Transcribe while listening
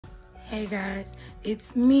Hey guys,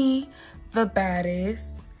 it's me, the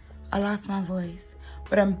baddest. I lost my voice,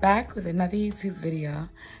 but I'm back with another YouTube video.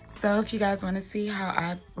 So if you guys want to see how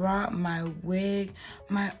I brought my wig,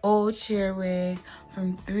 my old cheer wig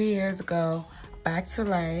from 3 years ago, back to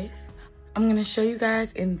life, I'm going to show you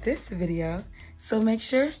guys in this video. So make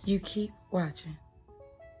sure you keep watching.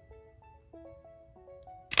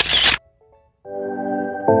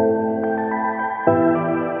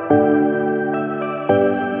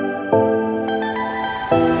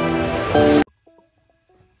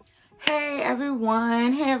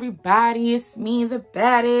 Hey everybody, it's me, the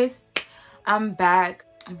baddest. I'm back.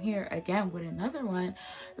 I'm here again with another one.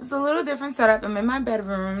 It's a little different setup. I'm in my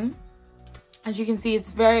bedroom. As you can see,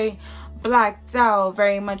 it's very blacked out,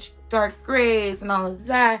 very much dark grays and all of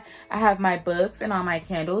that. I have my books and all my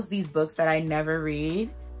candles, these books that I never read.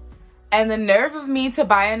 And the nerve of me to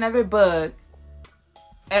buy another book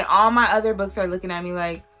and all my other books are looking at me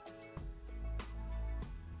like,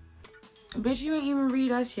 bitch, you ain't even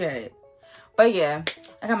read us yet. But yeah,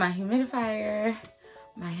 I got my humidifier,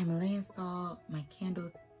 my Himalayan salt, my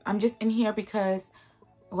candles. I'm just in here because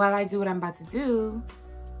while I do what I'm about to do,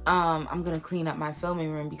 I'm gonna clean up my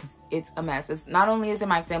filming room because it's a mess. It's not only is it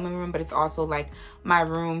my filming room, but it's also like my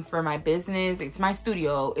room for my business. It's my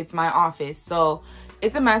studio, it's my office. So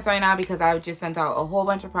it's a mess right now because I just sent out a whole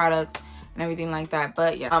bunch of products and everything like that.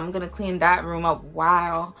 But yeah, I'm gonna clean that room up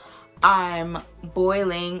while I'm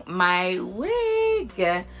boiling my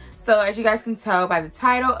wig. So as you guys can tell by the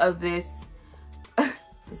title of this,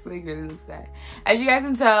 this wig really looks bad. As you guys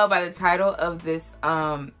can tell by the title of this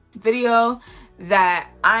video,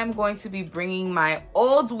 that I'm going to be bringing my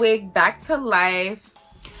old wig back to life.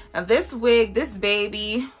 Now this wig, this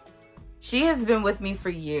baby, she has been with me for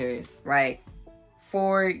years, like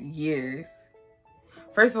 4 years.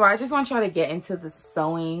 First of all, I just want y'all to get into the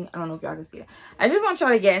sewing. I don't know if y'all can see that. I just want y'all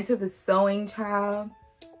to get into the sewing, child.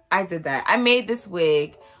 I did that. I made this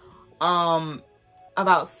wig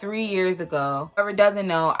about 3 years ago. Whoever doesn't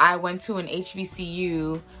know, I went to an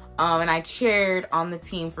HBCU and I chaired on the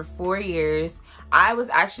team for 4 years. I was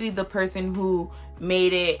actually the person who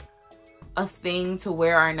made it a thing to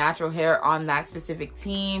wear our natural hair on that specific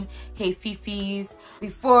team. Hey Fifis.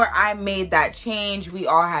 Before I made that change, we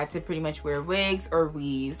all had to pretty much wear wigs or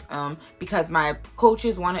weaves because my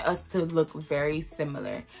coaches wanted us to look very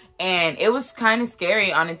similar. And it was kind of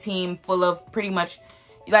scary on a team full of pretty much,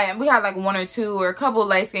 like, we had like 1 or 2 or a couple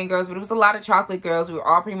light-skinned girls, but it was a lot of chocolate girls. We were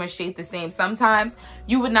all pretty much shaped the same. Sometimes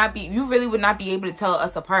you really would not be able to tell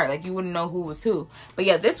us apart. Like, you wouldn't know who was who. But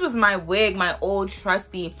yeah, this was my wig, my old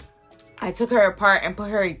trusty. I took her apart and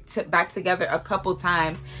put her back together a couple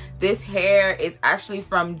times. This hair is actually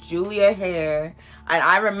from Julia Hair. And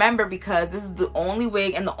I remember because this is the only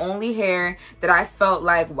wig and the only hair that I felt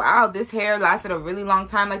like, wow, this hair lasted a really long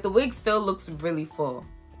time. Like, the wig still looks really full,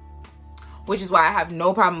 which is why I have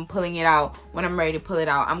no problem pulling it out when I'm ready to pull it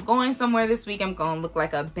out. I'm going somewhere this week. I'm going to look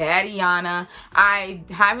like a baddiana. I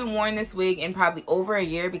haven't worn this wig in probably over a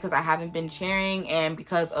year because I haven't been chairing and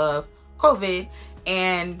because of COVID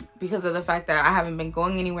and because of the fact that I haven't been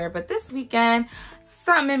going anywhere. But this weekend,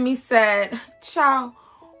 something in me said, ciao,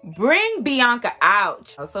 bring Bianca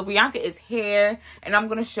out. So Bianca is here and I'm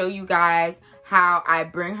going to show you guys how I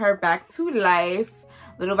bring her back to life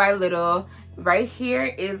little by little. Right here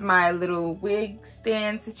is my little wig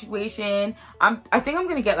stand situation. I think I'm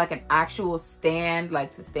gonna get like an actual stand,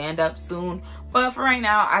 like to stand up soon. But for right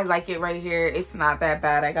now, I like it right here. It's not that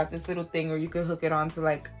bad. I got this little thing where you could hook it onto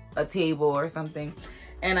like a table or something.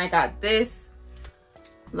 And I got this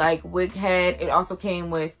like wig head. It also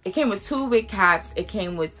came with 2 wig caps. It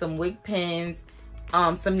came with some wig pins,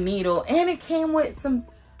 some needle, and it came with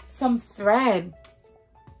some thread.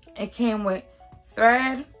 It came with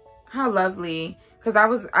thread. How lovely, because I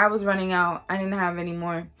was running out. I didn't have any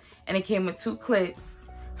more. And it came with 2 clips.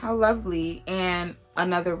 How lovely. And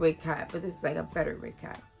another wig cap, but this is like a better wig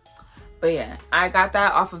cap. But yeah, I got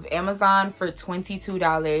that off of Amazon for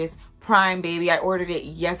 $22. Prime, baby. I ordered it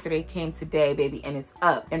yesterday, came today, baby, and it's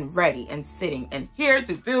up and ready and sitting and here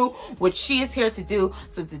to do what she is here to do.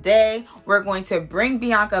 So today we're going to bring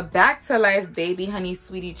Bianca back to life, baby, honey,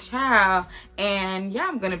 sweetie, child. And yeah,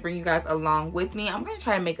 I'm gonna bring you guys along with me. I'm gonna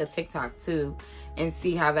try to make a TikTok too and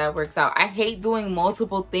see how that works out. I hate doing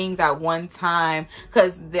multiple things at one time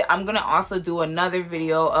because I'm gonna also do another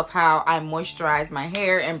video of how I moisturize my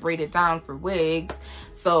hair and braid it down for wigs.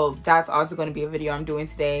 So that's also going to be a video I'm doing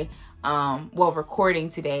today. Well, recording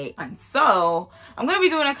today. And so I'm gonna be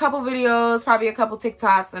doing a couple videos, probably a couple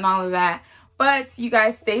TikToks and all of that, but you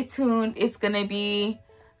guys stay tuned. It's gonna be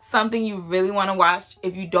something you really want to watch.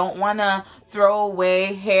 If you don't want to throw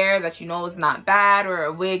away hair that you know is not bad, or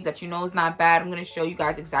a wig that you know is not bad, I'm going to show you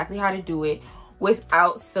guys exactly how to do it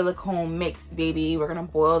without silicone mix, baby. We're going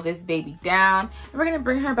to boil this baby down and we're going to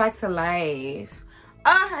bring her back to life.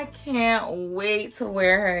 I can't wait to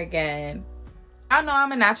wear her again. I know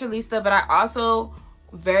I'm a naturalista, but I also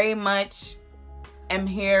very much am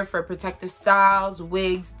here for protective styles,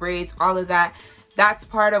 wigs, braids, all of that. That's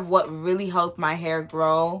part of what really helped my hair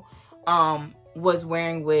grow, was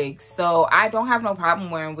wearing wigs. So I don't have no problem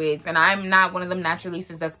wearing wigs, and I'm not one of them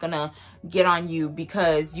naturalistas that's gonna get on you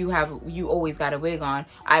because you always got a wig on.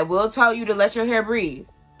 I will tell you to let your hair breathe.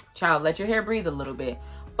 Child, let your hair breathe a little bit.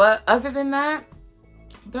 But other than that,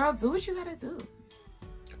 girl, do what you gotta do.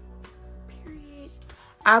 Period.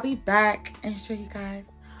 I'll be back and show you guys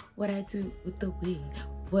what I do with the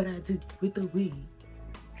wig.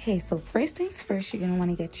 Okay, so first things first, you're gonna want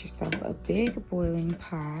to get yourself a big boiling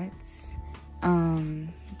pot.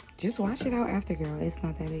 Just wash it out after, girl. It's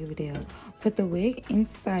not that big of a deal. Put the wig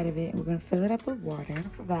inside of it. We're gonna fill it up with water.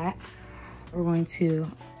 For that, we're going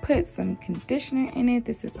to put some conditioner in it.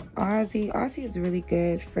 This is Aussie. Aussie is really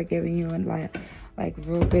good for giving you a like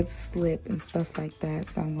real good slip and stuff like that.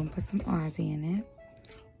 So I'm gonna put some Aussie in it.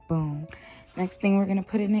 Boom. Next thing we're gonna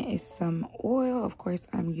put in it is some oil. Of course,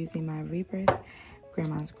 I'm using my Rebirth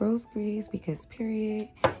Grandma's Growth Grease because period,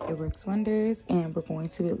 it works wonders, and we're going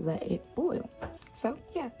to let it boil. So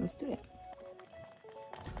yeah, let's do that.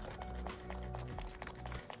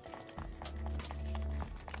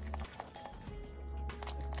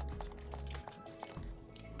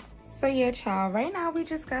 So yeah, child, right now we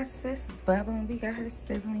just got sis bubbling. We got her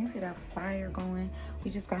sizzling. See that fire going?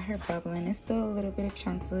 We just got her bubbling. It's still a little bit of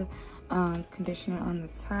chunks of conditioner on the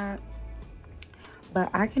top, but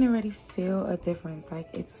I can already feel a difference. Like,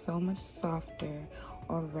 it's so much softer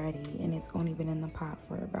already, and it's only been in the pot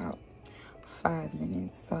for about 5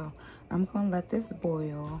 minutes. So I'm gonna let this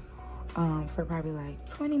boil for probably like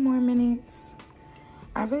 20 more minutes.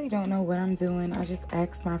 I really don't know what I'm doing. I just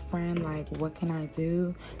asked my friend, like, what can I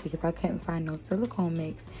do? Because I couldn't find no silicone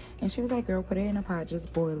mix. And she was like, girl, put it in a pot,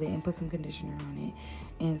 just boil it and put some conditioner on it.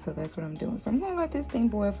 And so that's what I'm doing. So I'm going to let this thing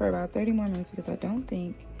boil for about 30 more minutes because I don't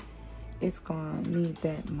think it's going to need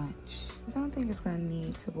that much. I don't think it's going to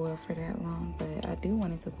need to boil for that long, but I do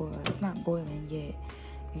want it to boil. It's not boiling yet.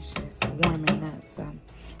 It's just warming up. So I'm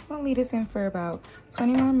gonna leave this in for about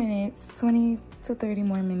 20 more minutes, 20 to 30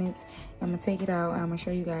 more minutes. I'm gonna take it out. I'm gonna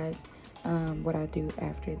show you guys what I do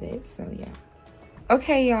after this. So yeah.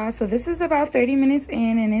 Okay, y'all, so this is about 30 minutes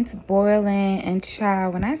in and it's boiling. And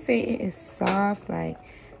child, when I say it is soft, like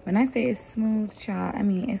when I say it's smooth, child, I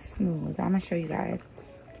mean it's smooth. I'm gonna show you guys.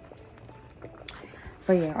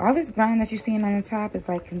 But yeah, all this brown that you're seeing on the top is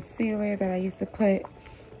like concealer that I used to put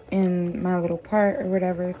in my little part or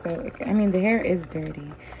whatever. So I mean, the hair is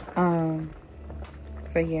dirty,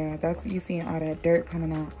 so yeah, that's you seeing all that dirt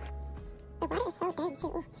coming out. The water is so dirty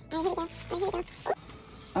too. Alright, here we go. Alright, here we go.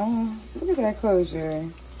 Oh, look at that closure.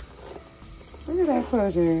 Look at that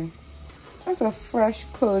closure. That's a fresh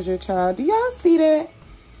closure, child. Do y'all see that?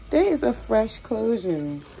 That is a fresh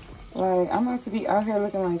closure. Like, I'm about to be out here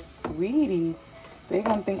looking like Sweetie. They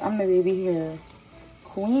gonna think I'm the baby hair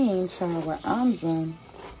queen, child, when I'm done.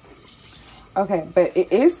 Okay, but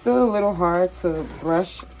it is still a little hard to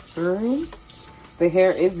brush through. The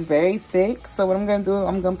hair is very thick. So what I'm gonna do,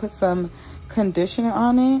 I'm gonna put some conditioner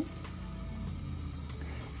on it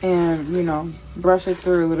and, you know, brush it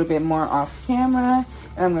through a little bit more off camera.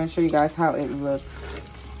 And I'm gonna show you guys how it looks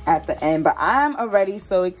at the end. But I'm already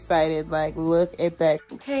so excited. Like, look at that.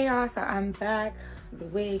 Okay, y'all, so I'm back. The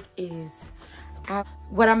wig is out.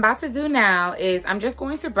 What I'm about to do now is I'm just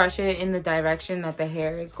going to brush it in the direction that the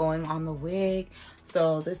hair is going on the wig.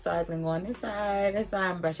 So this side's gonna go on this side,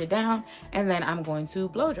 and brush it down, and then I'm going to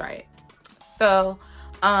blow dry it. So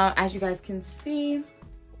as you guys can see,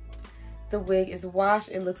 the wig is washed.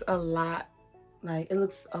 It looks a lot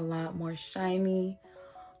more shiny,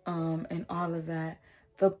 and all of that.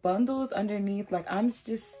 The bundles underneath, like, I'm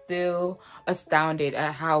just still astounded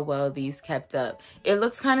at how well these kept up. It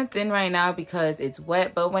looks kind of thin right now because it's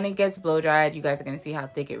wet, but when it gets blow dried, you guys are gonna see how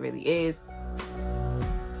thick it really is.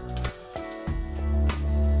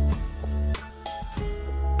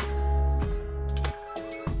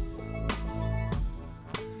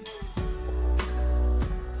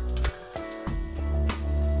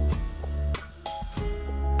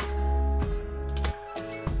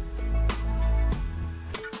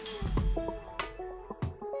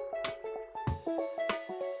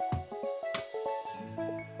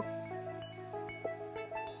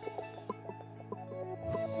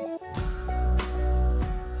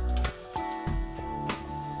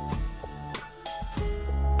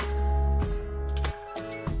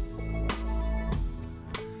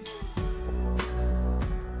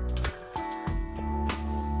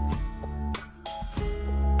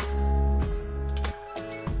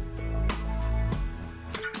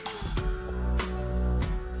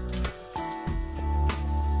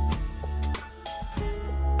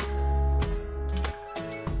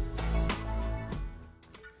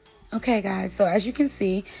 Okay guys, so as you can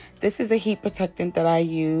see, this is a heat protectant that I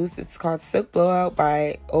use. It's called Silk Blowout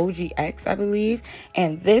by OGX, I believe.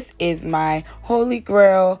 And this is my holy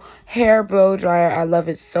grail hair blow dryer. I love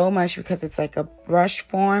it so much because it's like a brush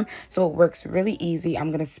form, so it works really easy. I'm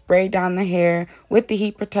going to spray down the hair with the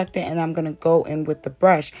heat protectant and I'm going to go in with the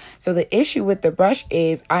brush. So the issue with the brush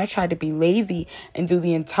is I tried to be lazy and do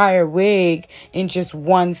the entire wig in just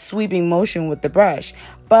one sweeping motion with the brush.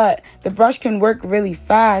 But the brush can work really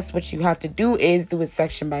fast. What you have to do is do it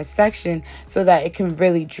section by section so that it can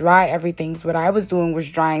really dry everything. So what I was doing was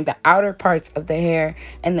drying the outer parts of the hair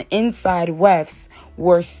and the inside wefts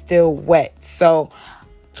were still wet. So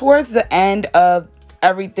towards the end of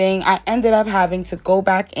everything, I ended up having to go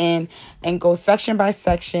back in and go section by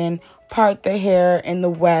section, part the hair in the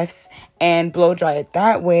wefts and blow dry it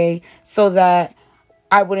that way so that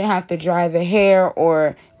I wouldn't have to dry the hair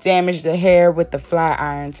or damage the hair with the flat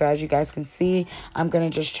iron. So as you guys can see, I'm going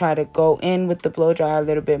to just try to go in with the blow dryer a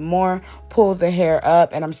little bit more, pull the hair up,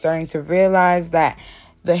 and I'm starting to realize that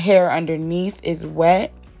the hair underneath is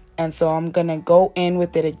wet. And so I'm going to go in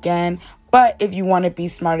with it again. But if you want to be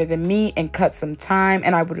smarter than me and cut some time,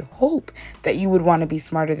 and I would hope that you would want to be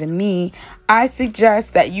smarter than me, I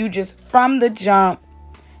suggest that you just from the jump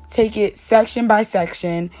take it section by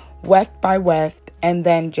section, weft by weft, and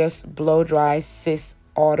then just blow dry sis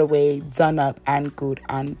all the way done up and good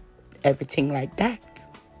and everything like that.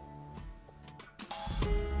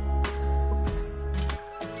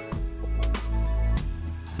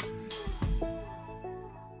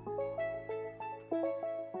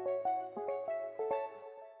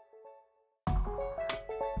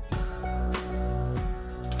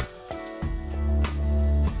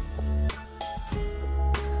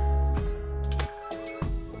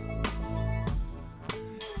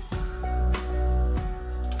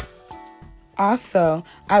 Also,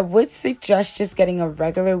 I would suggest just getting a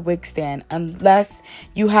regular wig stand unless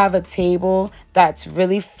you have a table that's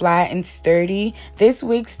really flat and sturdy. This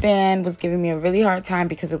wig stand was giving me a really hard time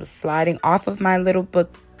because it was sliding off of my little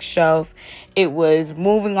bookshelf. It was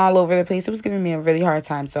moving all over the place. It was giving me a really hard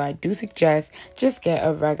time. So I do suggest just get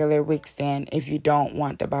a regular wig stand if you don't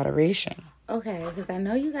want the botheration. Okay, because I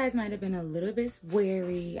know you guys might have been a little bit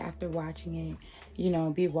wary after watching it, you know,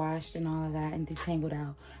 be washed and all of that and detangled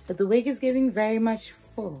out. But the wig is giving very much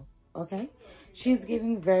full, okay? She's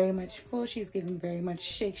giving very much full. She's giving very much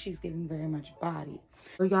shake. She's giving very much body.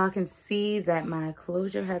 So y'all can see that my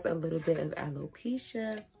closure has a little bit of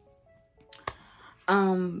alopecia.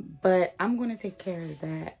 But I'm going to take care of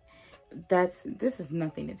that. This is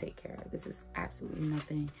nothing to take care of. This is absolutely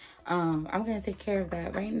nothing. I'm gonna take care of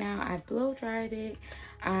that right now. I blow dried it.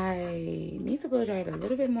 I need to blow dry it a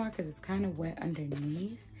little bit more because it's kind of wet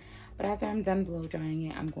underneath. But after I'm done blow drying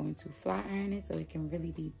it, I'm going to flat iron it so it can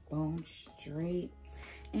really be bone straight.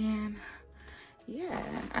 And yeah,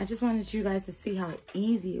 I just wanted you guys to see how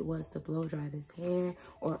easy it was to blow dry this hair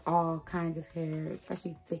or all kinds of hair,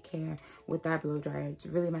 especially thick hair with that blow dryer. It's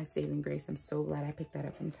really my saving grace. I'm so glad I picked that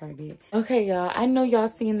up from Target. Okay, y'all, I know y'all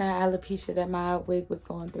seen that alopecia that my wig was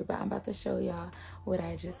going through, but I'm about to show y'all what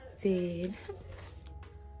I just did.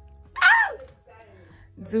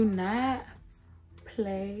 Do not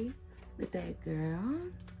play with that girl.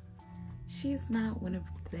 She's not one of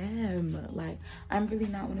them. Like, I'm really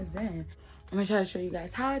not one of them. I'm gonna try to show you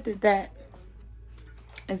guys how I did that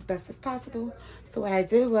as best as possible. So what I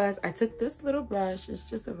did was I took this little brush. It's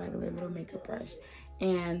just a regular little makeup brush.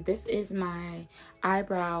 And this is my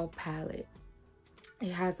eyebrow palette.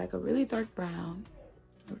 It has like a really dark brown.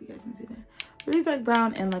 I hope you guys can see that. Really dark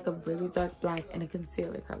brown and like a really dark black and a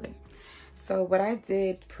concealer color. So what I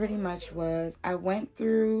did pretty much was I went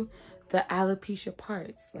through the alopecia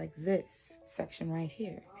parts, like this section right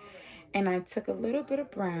here. And I took a little bit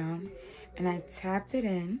of brown and I tapped it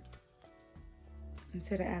into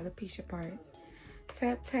the alopecia parts.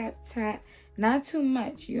 Tap, tap, tap. Not too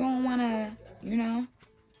much. You don't want to, you know,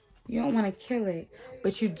 you don't want to kill it.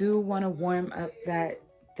 But you do want to warm up that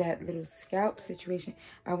little scalp situation.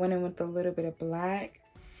 I went in with a little bit of black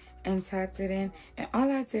and tapped it in. And all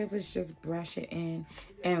I did was just brush it in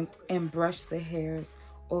and brush the hairs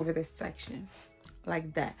over this section.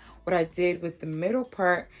 Like that. What I did with the middle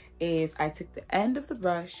part is I took the end of the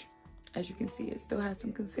brush. As you can see, it still has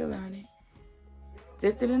some concealer on it.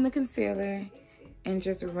 Dipped it in the concealer and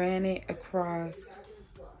just ran it across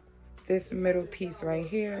this middle piece right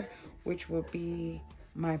here, which will be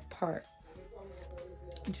my part.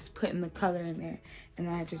 And just putting the color in there, and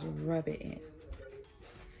then I just rub it in.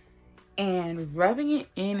 And rubbing it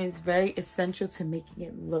in is very essential to making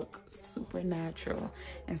it look super natural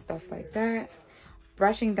and stuff like that.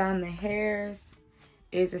 Brushing down the hairs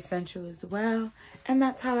is essential as well. And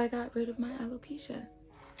that's how I got rid of my alopecia.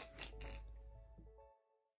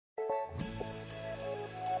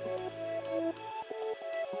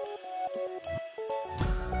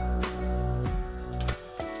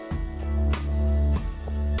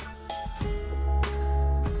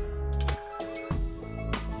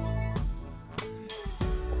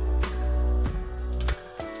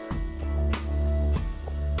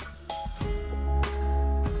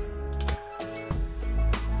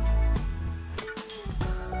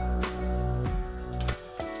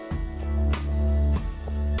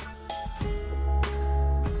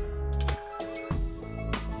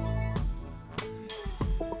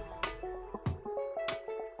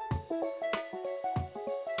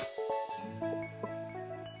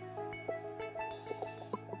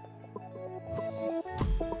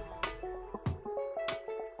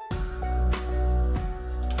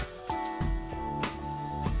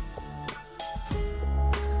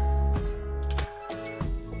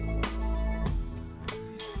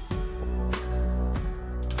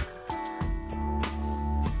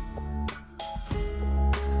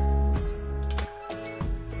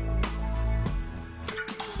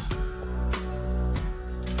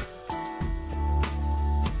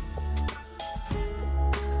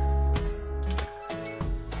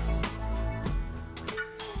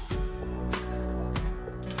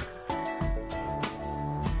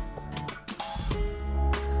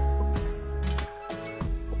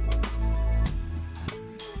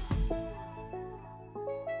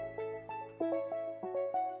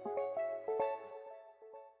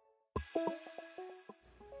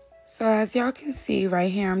 So as y'all can see right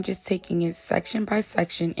here, I'm just taking it section by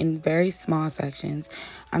section in very small sections.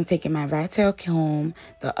 I'm taking my rat tail comb,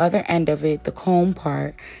 the other end of it, the comb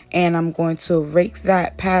part, and I'm going to rake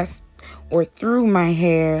that past or through my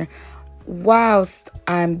hair whilst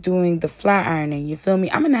I'm doing the flat ironing. You feel me?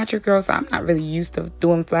 I'm a natural girl, so I'm not really used to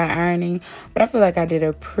doing flat ironing, but I feel like I did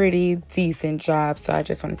a pretty decent job. So I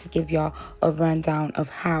just wanted to give y'all a rundown of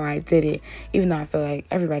how I did it, even though I feel like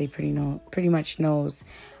everybody pretty much knows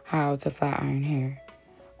how to flat iron hair.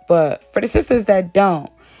 But for the sisters that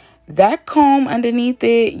don't, that comb underneath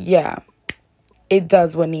it, yeah, it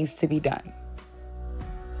does what needs to be done.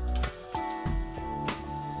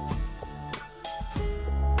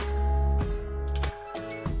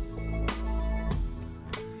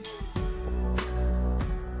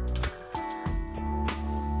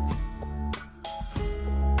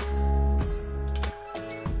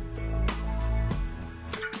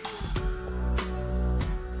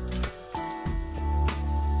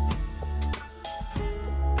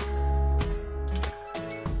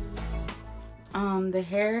 The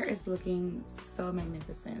hair is looking so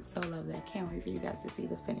magnificent, so lovely. I can't wait for you guys to see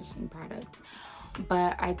the finishing product.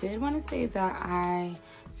 But I did want to say that I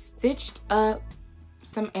stitched up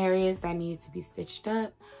some areas that needed to be stitched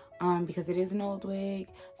up because it is an old wig,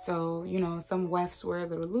 so you know, some wefts were a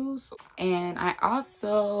little loose. And I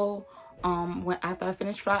also after I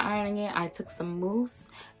finished flat ironing it, I took some mousse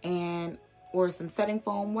or some setting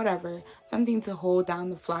foam, whatever, something to hold down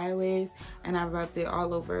the flyaways, and I rubbed it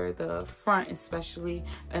all over the front, especially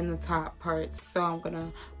in the top parts. So I'm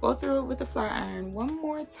gonna go through it with the flat iron one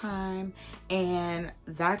more time, and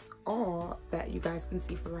that's all that you guys can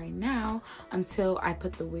see for right now until I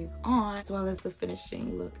put the wig on, as well as the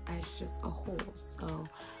finishing look as just a whole. So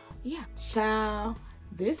yeah, ciao.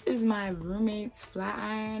 This is my roommate's flat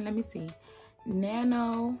iron. Let me see,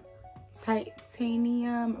 nano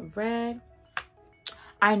titanium red.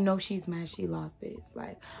 I know she's mad she lost this.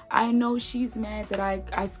 Like, I know she's mad that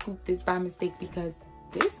I scooped this by mistake, because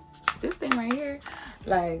this thing right here,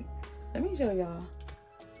 like, let me show y'all.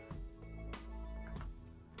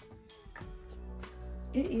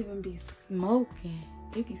 It even be smoking.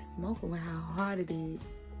 It be smoking with how hard it is.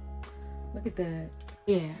 Look at that.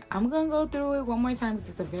 Yeah, I'm gonna go through it one more time because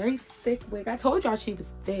it's a very thick wig. I told y'all she was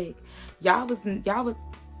thick. Y'all was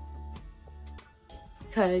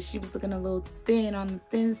because she was looking a little thin on the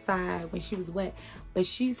thin side when she was wet, but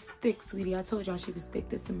she's thick, sweetie. I told y'all she was thick.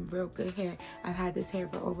 There's some real good hair. I've had this hair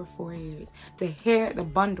for over 4 years. The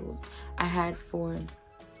bundles I had for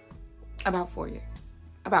about 4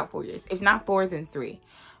 years, if not 4, then 3.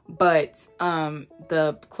 But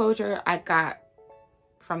the closure I got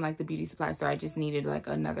from like the beauty supply store. I just needed like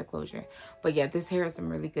another closure. But yeah, this hair is some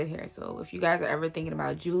really good hair. So if you guys are ever thinking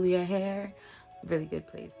about Julia hair, really good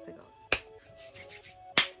place to go.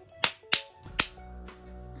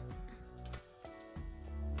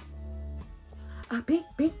 A bing,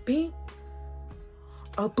 bing, bing.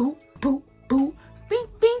 A boop, boop, boop. Bing,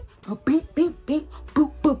 bing. A bing, bing, bing.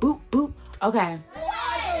 Boop, boop, boop, boop. Okay.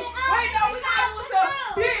 Wait, no, we gotta do some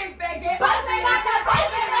big baguette.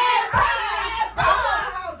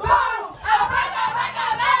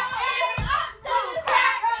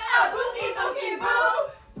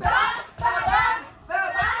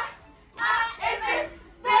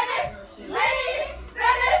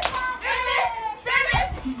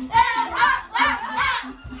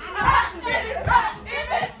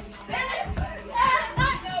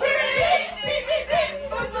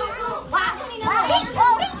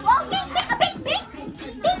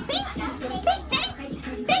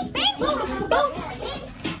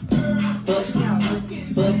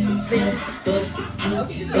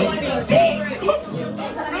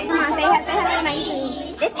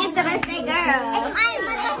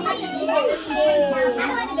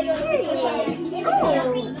 It's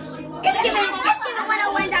giving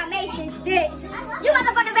 101 Dalmatians, bitch. You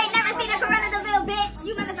motherfuckers ain't never seen a Cruella de Vil, bitch.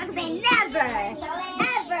 You motherfuckers ain't never,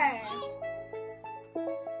 ever.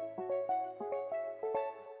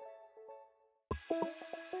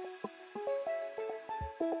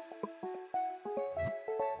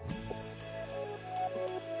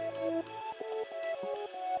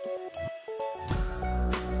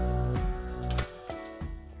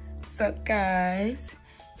 So guys,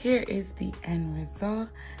 here is the end result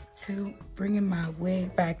to bringing my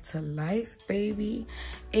wig back to life, baby.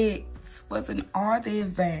 It was an all-day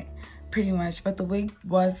event pretty much, but the wig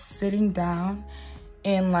was sitting down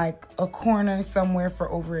in like a corner somewhere for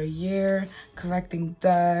over a year, collecting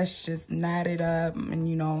dust, just knotted up, and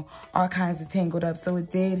you know, all kinds of tangled up. So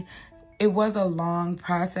it was a long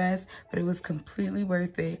process, but it was completely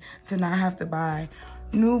worth it to not have to buy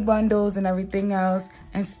new bundles and everything else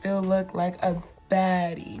and still look like a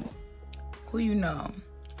baddie. Who you know,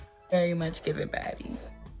 very much giving baddie.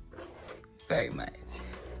 Very much.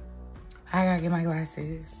 I gotta get my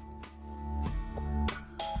glasses.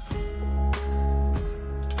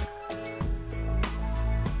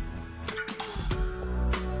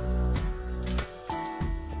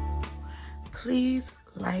 Please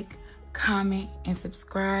like, comment, and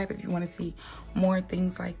subscribe if you want to see more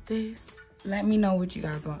things like this. Let me know what you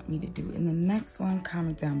guys want me to do in the next one.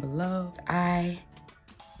 Comment down below. I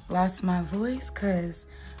lost my voice because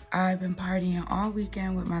I've been partying all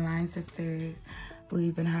weekend with my line sisters.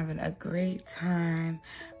 We've been having a great time,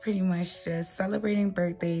 pretty much just celebrating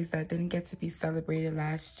birthdays that didn't get to be celebrated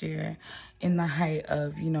last year in the height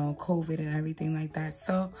of, you know, COVID and everything like that.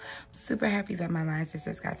 So I'm super happy that my line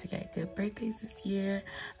sisters got to get good birthdays this year.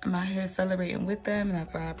 I'm out here celebrating with them, and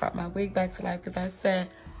that's why I brought my wig back to life, because I said,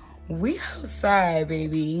 we outside,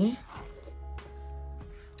 baby.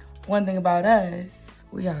 One thing about us,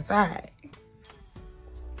 we outside.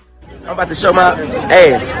 I'm about to show my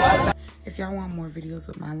ass. If y'all want more videos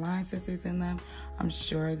with my line sisters in them, I'm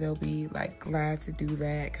sure they'll be like glad to do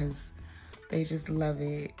that, because they just love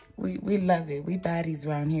it. We love it. We baddies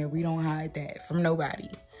around here. We don't hide that from nobody.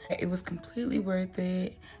 It was completely worth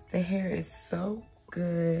it. The hair is so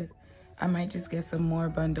good. I might just get some more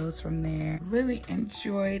bundles from there. Really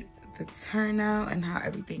enjoyed the turnout and how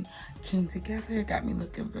everything came together. It got me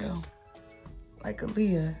looking real like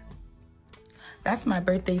Aaliyah. That's my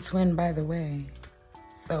birthday twin, by the way.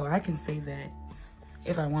 So I can say that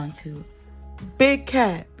if I want to. Big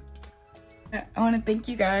cap. I want to thank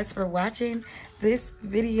you guys for watching this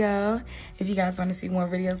video. If you guys want to see more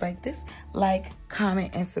videos like this, like,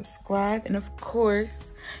 comment, and subscribe. And of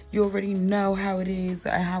course, you already know how it is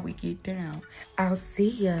and how we get down. I'll see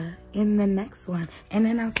ya in the next one. And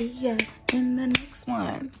then I'll see ya in the next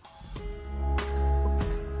one.